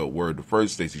Roosevelt Word I,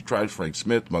 Stacey Trice, Frank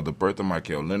Smith, Mother Bertha,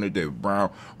 Michael Leonard, David Brown,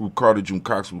 Ruth Carter, June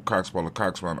Cox, Paula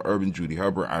Cox, Ron Urban, Judy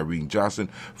Hubbard, Irene Johnson,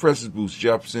 Francis Booth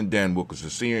Jefferson, Dan Wilkerson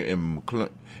Sr., Emma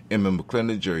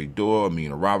McClendon, Jerry Doyle,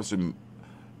 Amina Robinson,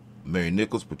 Mary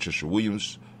Nichols, Patricia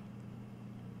Williams,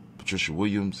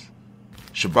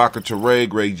 Shabaka Teray,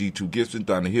 Greg G2 Gibson,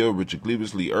 Donna Hill, Richard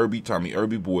Cleavis, Lee Irby, Tommy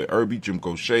Irby, Boy Irby, Jim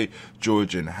Cochet,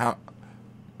 George and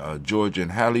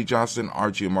Hallie Johnson,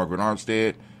 Archie and Margaret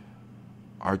Armstead.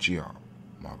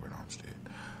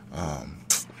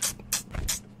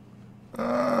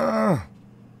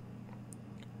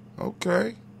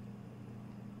 Okay.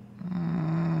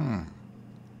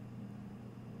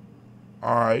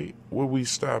 All right, where we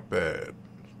stop at?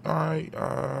 All right.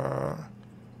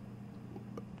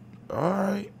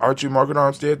 Archie, Margaret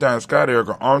Armstead, Diane Scott,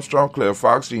 Erica Armstrong, Claire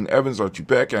Fox, Gene Evans, Archie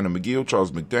Beck, Anna McGill,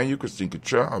 Charles McDaniel, Christine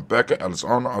Cottrell, Becca, Alice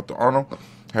Arnold, Arthur Arnold,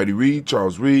 Hattie Reed,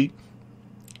 Charles Reed,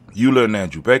 Eula and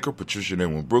Andrew Baker, Patricia and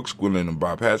Edwin Brooks, Gwendolyn and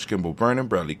Bob Hatch, Kimball Vernon,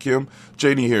 Bradley Kim,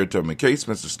 J.D. Harriet Tubman Case,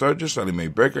 Spencer Sturgis, Sally Mae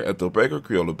Baker, Ethel Baker,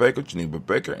 Creola Baker, Geneva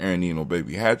Baker, Aaron Eno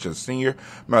Baby Hatch, Sr.,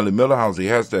 Miley Miller, Halsey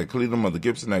Hashtag Cleveland, Mother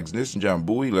Gibson, Agnes and John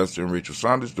Bowie, Lester and Rachel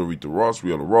Saunders, Dorita Ross,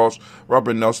 Riola Ross,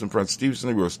 Robert Nelson, Francis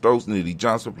Stevenson, Roy Stokes, Neely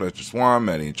Johnson, Fletcher Swan,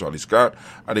 Maddie and Charlie Scott,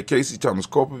 Ida Casey, Thomas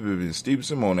Coper, Vivian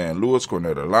Stevenson, Mona Ann Lewis,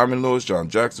 Cornetta Lyman Lewis, John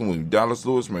Jackson, William Dallas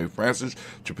Lewis, Mary Francis,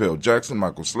 Chappelle Jackson,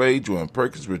 Michael Slade, Joanne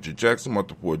Perkins, Richard Jackson,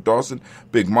 Martha Ford Dawson,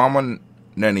 Big Mama,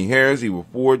 Nanny Harris, Eva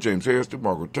Ford, James Harrison,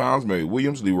 Margaret Towns, Mary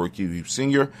Williams, Leroy Keefe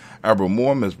Sr., Albert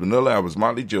Moore, Miss Vanilla, Albert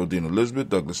Motley, Geraldine Elizabeth,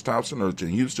 Douglas Thompson, Urchin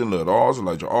Houston, Lud Alls,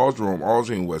 Elijah Alls, Jerome Alls,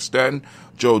 in West Staten,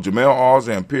 Joe Jamel Alls,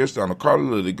 Ann Pierce, Donna Carter,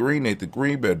 Lily Green, Nathan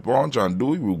Green, Bed Vaughn, John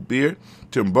Dewey, Ruth Beard,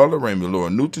 Tim Butler, Raymond Laura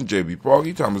Newton, J.B.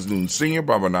 Foggy, Thomas Newton Sr.,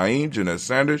 Baba Naeem, Jeanette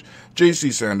Sanders, J.C.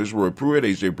 Sanders, Roy Pruitt,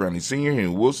 H.J. Brantley Sr., Henry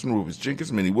Wilson, Rufus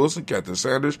Jenkins, Minnie Wilson, Catherine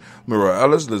Sanders, Mira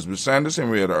Ellis, Elizabeth Sanders,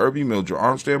 Henrietta Irby, Mildred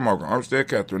Armstead, Margaret Armstead,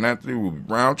 Catherine Anthony, Ruby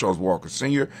Brown, Charles Walker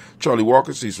Sr., Charlie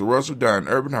Walker, Cecil Russell, Diane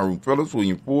Urban, Haroon Phillips,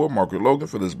 William Ford, Margaret Logan,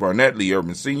 Phyllis Barnett, Lee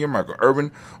Urban Sr., Michael Urban,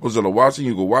 Ozella Watson,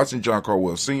 Hugo Watson, John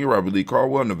Caldwell Sr., Robert Lee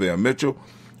Caldwell, Neville Mitchell,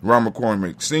 Ron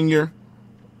McCormick Sr.,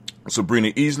 Sabrina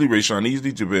Easley, Rayshawn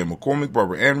Easley, JaVale McCormick,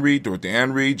 Barbara Ann Reed, Dorothy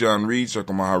Ann Reed, John Reed,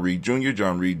 Circlemaha Reed Jr.,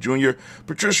 John Reed Jr.,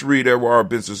 Patricia Reed, Edward R.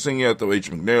 Benson Sr., Ethel H.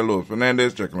 McNair, Louis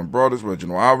Fernandez, Jacqueline Broaders,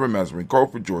 Reginald Alvin, Mazarin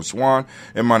Colford, George Swan,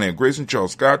 Emmanuel Grayson,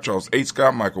 Charles Scott, Charles H.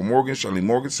 Scott, Michael Morgan, Shirley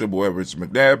Morgan, Sybil Everett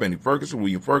McNabb, Annie Ferguson,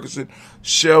 William Ferguson,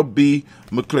 Shelby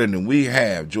McClendon. We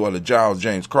have Joella Giles,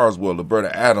 James Carswell,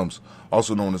 Roberta Adams,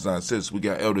 also known as 96. We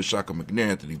got Elder Shaka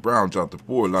McNair, Anthony Brown, Jonathan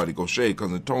Ford, Lottie Gaucher,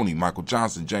 Cousin Tony, Michael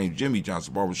Johnson, James Jimmy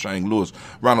Johnson, Barbara Shane Lewis,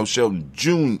 Ronald Shelton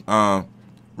Jr.,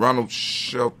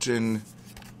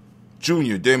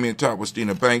 Damian Top,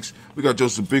 Stina Banks. We got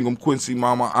Joseph Bingham, Quincy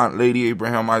Mama, Aunt Lady,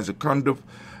 Abraham Isaac Cundiff,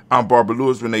 Aunt Barbara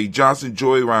Lewis, Renee Johnson,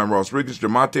 Joy, Ryan Ross Riggins,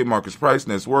 Jamonte, Marcus Price,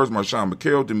 Ness Words, Marshawn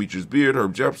McHale, Demetrius Beard,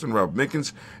 Herb Jefferson, Ralph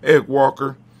Mickens, Eric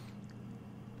Walker,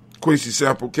 Quincy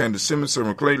Sample, Candace Simmons,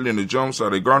 Sarah Clay, Leonard Jones,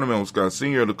 Sade Garner, Mel Scott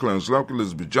Sr., the Clarence Lumpkin,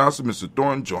 Elizabeth Johnson, Mr.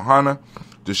 Thornton, Johanna,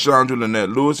 Deshandra,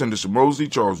 Lynette Lewis, Henderson Mosley,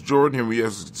 Charles Jordan, Henry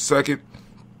S. II,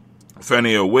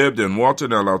 Fannie L. Webb, Dan Walter,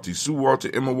 Nalauti Sue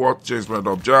Walter, Emma Walter, James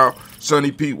Randolph Giles,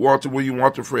 Sonny Pete Walter, William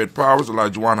Walter, Fred Powers,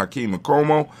 Elijah Juan Hakeem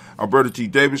Macomo, Alberta T.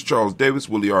 Davis, Charles Davis,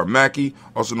 Willie R. Mackey,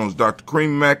 also known as Dr.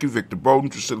 Cream Mackey, Victor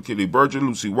Bowden, Priscilla Kitty Berger,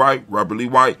 Lucy White, Robert Lee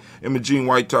White, Emma Jean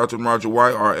White, Tartan Roger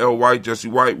White, R.L. White, Jesse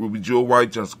White, Ruby Jewel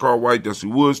White, Johnson Carl White, Dusty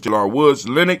Woods, Taylor Woods,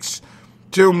 Lennox,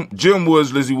 Jim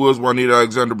Woods, Lizzie Woods, Juanita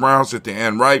Alexander Brown, Cynthia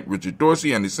Ann Wright, Richard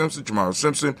Dorsey, Andy Simpson, Jamara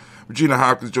Simpson, Regina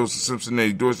Hopkins, Joseph Simpson,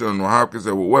 Eddie Dorsey, Eleanor Hopkins,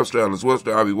 Edward Webster, Alice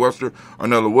Webster, Ivy Webster,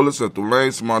 Arnella Willis, Ethel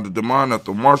Lane, Samantha DeMond,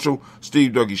 Ethel Marshall,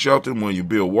 Steve Dougie Shelton, William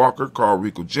Bill Walker, Carl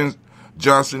Rico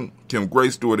Johnson, Kim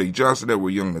Grace, Stuart A. Johnson,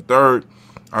 Edward Young III,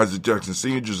 Isaac Jackson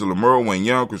Sr., Gisela Merle, Wayne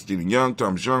Young, Christina Young,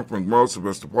 Thomas Young, Frank Merle,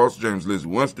 Sylvester Paulson, James Lizzie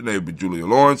Winston, David Julia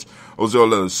Lawrence, Ozell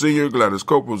Letters Sr., Gladys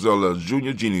Cope, Ozell Letters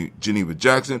Jr., Geneva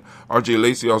Jackson, R.J.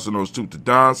 Lacey, also known as Toot the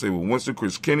Don, Sable Winston,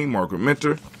 Chris Kinney, Margaret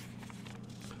Minter,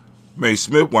 Mae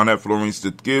Smith, Juanette Florence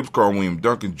Stith Gibbs, Carl William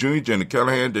Duncan Jr., Janet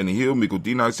Callahan, Danny Hill, Miko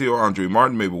D. Nice Hill, Andre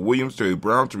Martin, Mabel Williams, Terry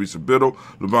Brown, Teresa Biddle,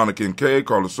 LaVonna Kincaid,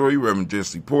 Carla Sawyer, Reverend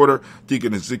Jesse Porter,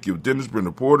 Deacon Ezekiel Dennis,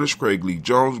 Brenda Porter, Craig Lee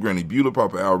Jones, Granny Beulah,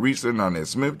 Papa Al Reese, Nanette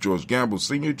Smith, George Gamble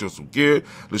Sr., Joseph Garrett,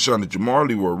 LaShonda Jamar,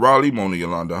 Leroy Raleigh, Mona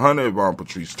Yolanda Hunter, Yvonne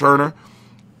Patrice Turner,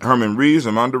 Herman Reeves,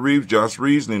 Amanda Reeves, Josh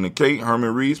Reeves, Nina Kate,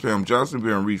 Herman Reeves, Pam Johnson,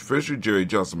 Baron Reeves Fisher, Jerry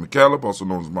Johnson McCallum, also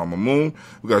known as Mama Moon.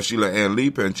 We got Sheila Ann Lee,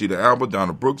 Panchita Alba,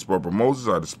 Donna Brooks, Barbara Moses,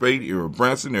 Ida Spade, Ira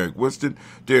Branson, Eric Winston,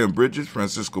 Darren Bridges,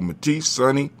 Francisco Matisse,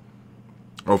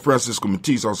 Francisco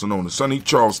Matisse, also known as Sonny,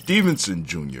 Charles Stevenson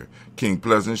Jr., King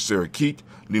Pleasant, Sarah Keat,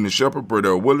 Lena Shepard,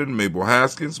 Burdell Willard, Mabel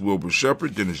Haskins, Wilbur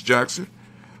Shepard, Dennis Jackson.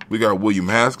 We got William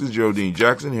Haskins, Geraldine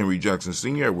Jackson, Henry Jackson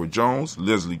Sr., Edward Jones,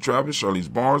 Leslie Travis, Charlize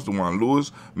Barnes, DeJuan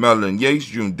Lewis, Madeline Yates,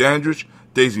 June Dandridge,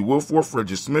 Daisy Wilforth,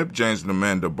 Frederick Smith, James and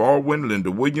Amanda Baldwin, Linda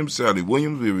Williams, Sally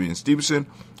Williams, Vivian Stevenson,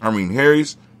 Irene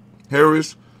Harris,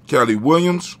 Callie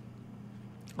Williams,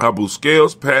 Abu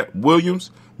Scales, Pat Williams,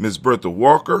 Miss Bertha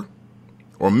Walker,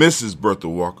 or Mrs. Bertha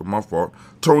Walker, my fault,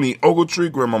 Tony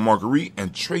Ogletree, Grandma Marguerite,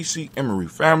 and Tracy Emery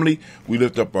family. We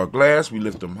lift up our glass, we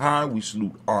lift them high, we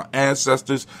salute our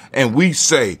ancestors, and we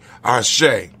say,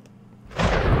 Ashe.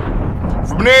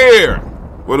 From there,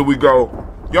 where do we go?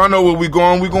 Y'all know where we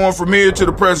going. We going from here to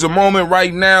the present moment.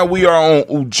 Right now, we are on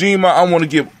Ujima. I want to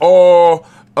give all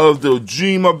of the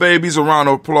Ujima babies a round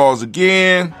of applause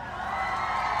again.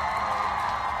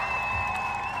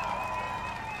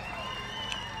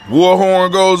 War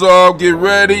horn goes off. Get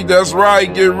ready. That's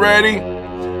right. Get ready.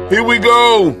 Here we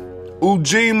go.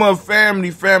 Ujima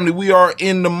family. We are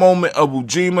in the moment of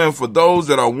Ujima. And for those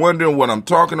that are wondering what I'm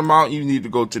talking about, you need to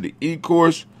go to the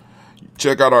e-course.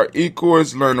 Check out our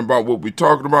e-course. Learn about what we're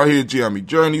talking about here at Gye-Nyame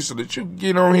Journey so that you can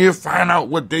get on here, find out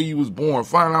what day you was born,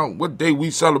 find out what day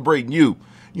we celebrating you.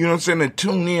 You know what I'm saying? And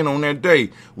tune in on that day.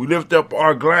 We lift up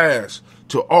our glass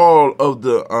to all of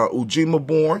the Ujima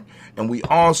born. And we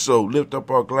also lift up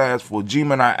our glass for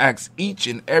Ujima, and I ask each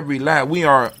and every lad. We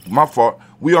are in the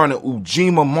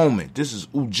Ujima moment. This is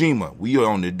Ujima. We are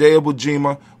on the day of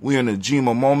Ujima. We are in the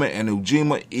Ujima moment, and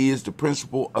Ujima is the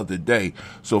principle of the day.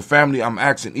 So, family, I'm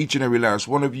asking each and every last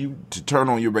one of you to turn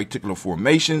on your reticular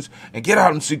formations and get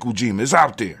out and seek Ujima. It's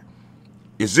out there.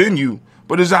 It's in you,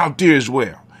 but it's out there as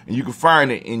well. And you can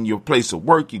find it in your place of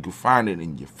work. You can find it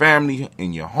in your family,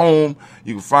 in your home.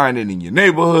 You can find it in your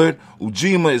neighborhood.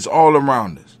 Ujima is all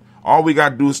around us. All we got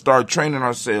to do is start training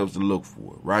ourselves to look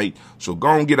for it, right? So go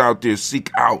and get out there,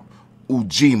 seek out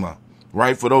Ujima,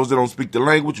 right? For those that don't speak the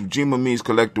language, Ujima means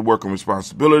collective work and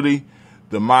responsibility.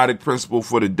 The modic principle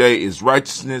for the day is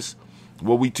righteousness.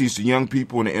 What we teach the young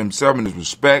people in the M7 is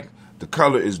respect. The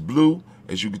color is blue,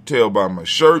 as you can tell by my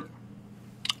shirt.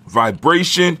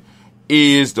 Vibration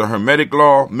is the Hermetic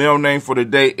law. Male name for the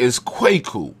day is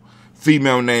Kwaku.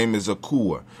 Female name is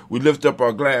Akua. We lift up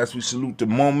our glass. We salute the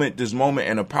moment, this moment,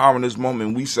 and the power in this moment.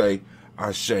 And we say,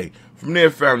 Ashe. From there,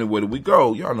 family, where do we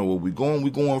go? Y'all know where we're going. We're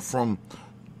going from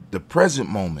the present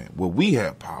moment where we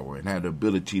have power and have the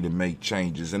ability to make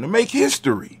changes and to make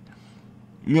history.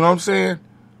 You know what I'm saying?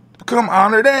 Become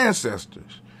honored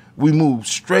ancestors. We move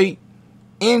straight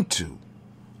into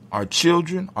our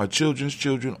children, our children's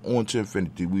children, on to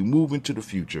infinity. We move into the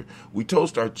future. We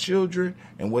toast our children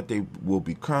and what they will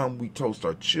become. We toast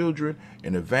our children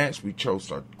in advance. We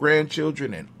toast our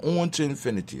grandchildren and on to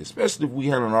infinity, especially if we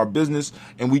handle our business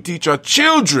and we teach our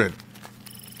children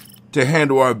to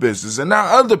handle our business and not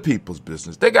other people's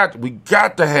business. We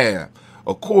got to have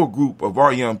a core group of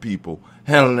our young people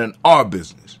handling our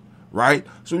business, right?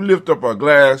 So we lift up our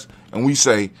glass and we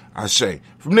say, Ashe.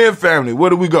 From there, family, where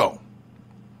do we go?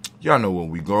 Y'all know where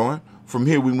we're going. From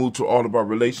here, we move to all of our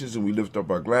relations, and we lift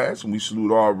up our glass, and we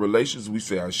salute all our relations, and we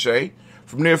say Ashe.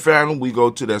 From there, family, we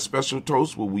go to that special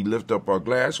toast where we lift up our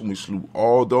glass, and we salute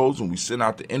all those, and we send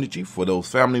out the energy for those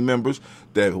family members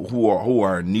who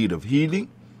are in need of healing,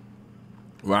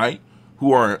 right?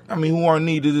 Who are in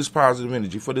need of this positive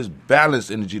energy, for this balanced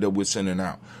energy that we're sending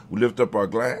out. We lift up our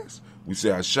glass. We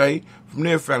say Ashe. From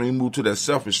there, family, we move to that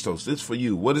selfish toast. It's for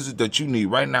you. What is it that you need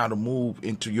right now to move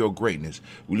into your greatness?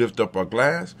 We lift up our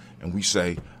glass and we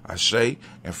say Ashe.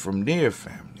 And from there,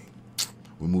 family,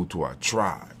 we move to our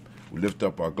tribe. We lift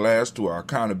up our glass to our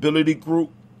accountability group,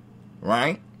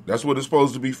 right? That's what it's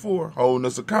supposed to be for, holding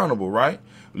us accountable, right?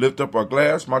 We lift up our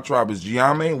glass. My tribe is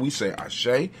Gye-Nyame, and we say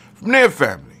Ashe. From there,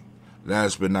 family,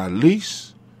 last but not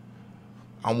least,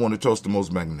 I want to toast the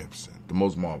most magnificent, the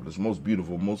most marvelous, most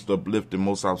beautiful, most uplifting,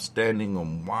 most outstanding,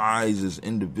 and wisest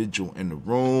individual in the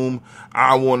room.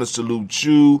 I want to salute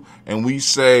you, and we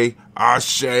say,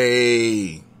 Ashe.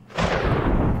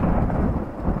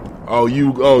 Oh,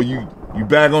 you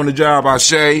back on the job,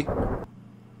 Ashe?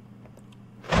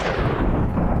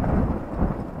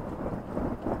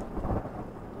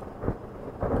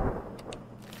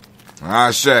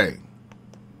 Ashe.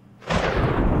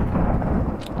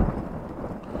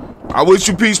 I wish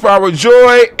you peace, power,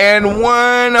 joy, and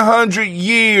 100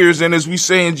 years. And as we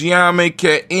say in Gye-Nyame,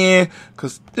 K-N,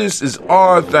 because this is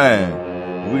our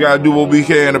thing. We got to do what we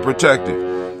can to protect it.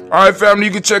 All right, family,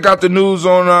 you can check out the news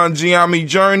on Gye-Nyame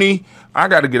Journey. I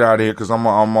got to get out of here because I'm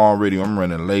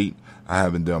running late. I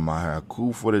haven't done my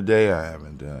haiku for the day. I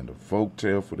haven't done the folk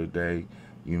tale for the day.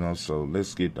 You know, so I'm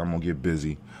going to get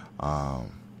busy.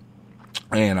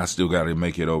 And I still got to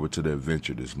make it over to the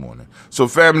adventure this morning. So,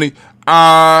 family,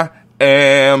 I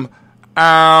am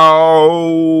out.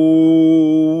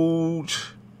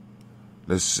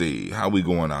 Let's see. How we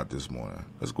going out this morning?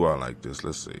 Let's go out like this.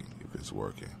 Let's see if it's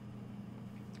working.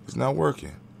 It's not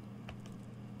working.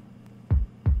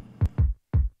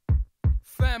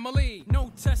 Family,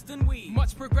 no testing we.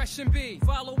 Much progression be.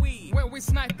 Follow we. Where we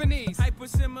sniping these.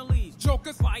 Hypersimiles.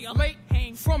 Jokers violate.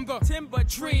 Hang from the timber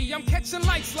tree. I'm catching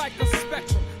lights like a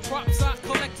spectrum. Props I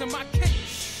collect them. I kick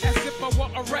as if I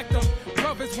were a rectum.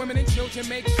 Brothers, women, and children,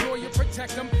 make sure you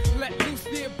protect them. Let loose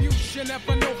the abuse. You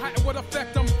never know how it would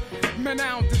affect them. Man,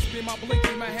 I don't display my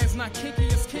blinky. My hand's not kinky,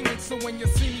 it's kingly. So when you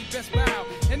see me, best bow.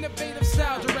 Innovative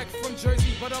style, direct from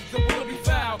Jersey, but of the will be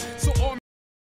foul. So all